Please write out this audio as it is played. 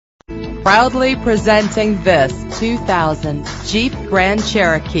Proudly presenting this 2000 Jeep Grand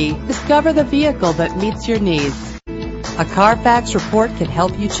Cherokee. Discover the vehicle that meets your needs. A Carfax report can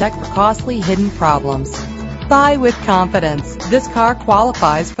help you check for costly hidden problems. Buy with confidence. This car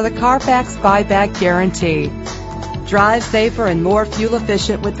qualifies for the Carfax buyback guarantee. Drive safer and more fuel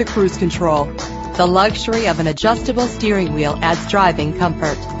efficient with the cruise control. The luxury of an adjustable steering wheel adds driving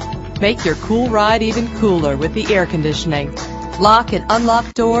comfort. Make your cool ride even cooler with the air conditioning. Lock and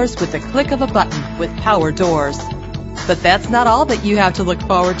unlock doors with the click of a button with power doors. But that's not all that you have to look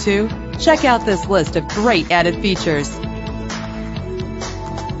forward to. Check out this list of great added features.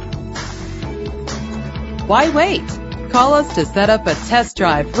 Why wait? Call us to set up a test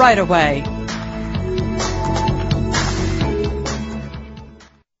drive right away.